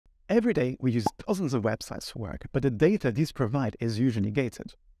Every day, we use dozens of websites for work, but the data these provide is usually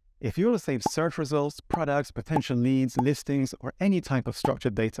gated. If you want to save search results, products, potential leads, listings, or any type of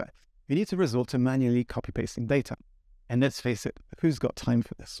structured data, you need to resort to manually copy-pasting data. And let's face it, who's got time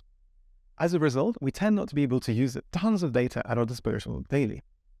for this? As a result, we tend not to be able to use tons of data at our disposal daily.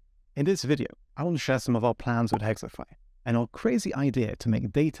 In this video, I want to share some of our plans with Hexofy and our crazy idea to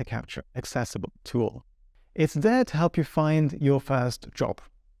make data capture accessible to all. It's there to help you find your first job.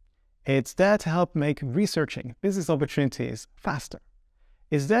 It's there to help make researching business opportunities faster.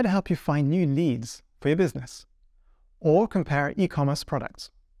 It's there to help you find new leads for your business or compare e-commerce products.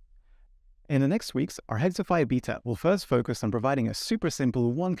 In the next weeks, our Hexofy beta will first focus on providing a super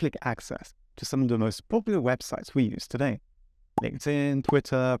simple one-click access to some of the most popular websites we use today. LinkedIn,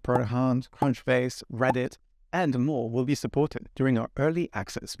 Twitter, ProHunt, Crunchbase, Reddit, and more will be supported during our early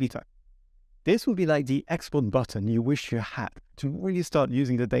access beta. This will be like the export button you wish you had to really start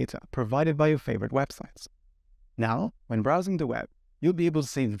using the data provided by your favorite websites. Now, when browsing the web, you'll be able to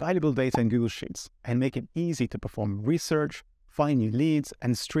save valuable data in Google Sheets and make it easy to perform research, find new leads,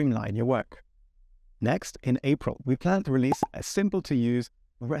 and streamline your work. Next, in April, we plan to release a simple-to-use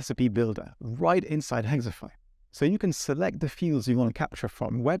recipe builder right inside Hexofy, so you can select the fields you want to capture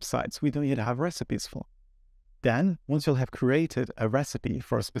from websites we don't yet have recipes for. Then, once you'll have created a recipe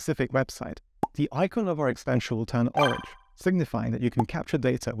for a specific website, the icon of our extension will turn orange, signifying that you can capture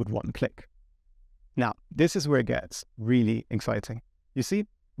data with one click. Now, this is where it gets really exciting. You see,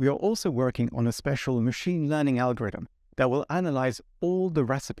 we are also working on a special machine learning algorithm that will analyze all the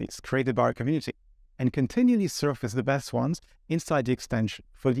recipes created by our community and continually surface the best ones inside the extension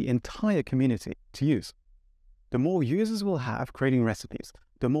for the entire community to use. The more users we'll have creating recipes,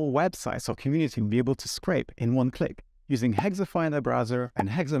 the more websites our community will be able to scrape in one click using Hexofy in their browser and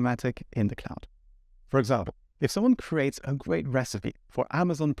Hexomatic in the cloud. For example, if someone creates a great recipe for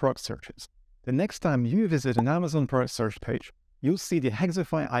Amazon product searches, the next time you visit an Amazon product search page, you'll see the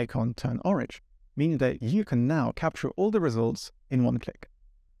Hexofy icon turn orange, meaning that you can now capture all the results in one click.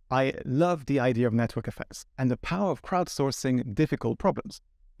 I love the idea of network effects and the power of crowdsourcing difficult problems,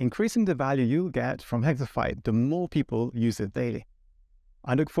 increasing the value you'll get from Hexofy the more people use it daily.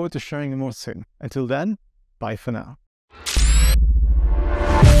 I look forward to sharing more soon. Until then, bye for now.